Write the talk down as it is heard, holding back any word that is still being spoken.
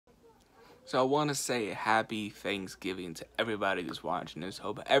So I want to say happy Thanksgiving to everybody that's watching this.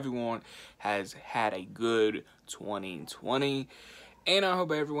 Hope everyone has had a good 2020. And I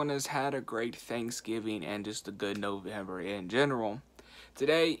hope everyone has had a great Thanksgiving and just a good November in general.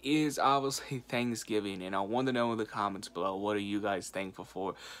 Today is obviously Thanksgiving, and I want to know in the comments below, what are you guys thankful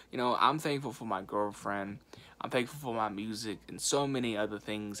for? You know, I'm thankful for my girlfriend. I'm thankful for my music and so many other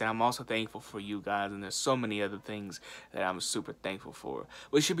things. And I'm also thankful for you guys, and there's so many other things that I'm super thankful for.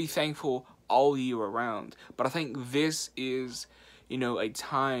 We should be thankful all year around. But I think this is, you know, a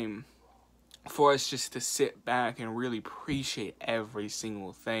time for us just to sit back and really appreciate every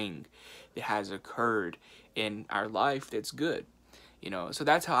single thing that has occurred in our life that's good. You know, so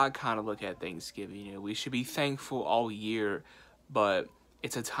that's how I kind of look at Thanksgiving. You know, we should be thankful all year, but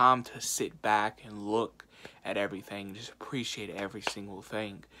it's a time to sit back and look at everything, just appreciate every single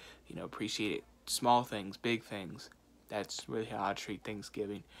thing. You know, appreciate it, small things, big things. That's really how I treat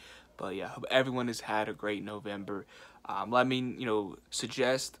Thanksgiving. But yeah, hope everyone has had a great November. Let me, you know,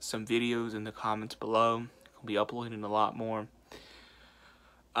 suggest some videos in the comments below. I'll be uploading a lot more.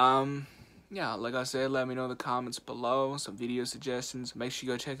 Yeah, like I said, let me know in the comments below some video suggestions. Make sure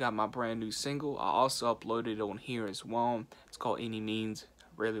you go check out my brand new single. I also uploaded it on here as well. It's called Any Means. I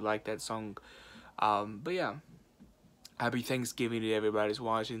really like that song. But yeah, happy Thanksgiving to everybody who's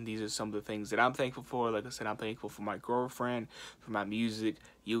watching. These are some of the things that I'm thankful for. Like I said, I'm thankful for my girlfriend, for my music,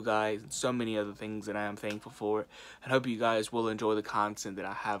 you guys, and so many other things that I am thankful for. And hope you guys will enjoy the content that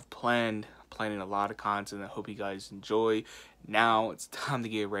I have planned. Planning a lot of content. I hope you guys enjoy. Now it's time to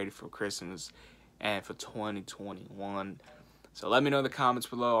get ready for Christmas and for 2021. So let me know in the comments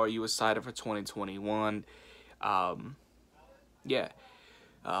below. Are you excited for 2021? Yeah.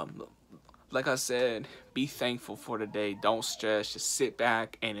 Like I said, be thankful for the day. Don't stress. Just sit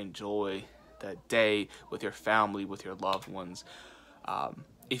back and enjoy the day with your family, with your loved ones.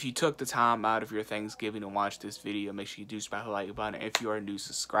 If you took the time out of your Thanksgiving to watch this video, make sure you do smash the like button. If you are a new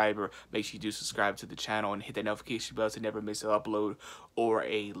subscriber, make sure you do subscribe to the channel and hit that notification bell to never miss an upload or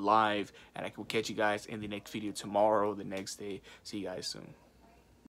a live. And I will catch you guys in the next video tomorrow or the next day. See you guys soon.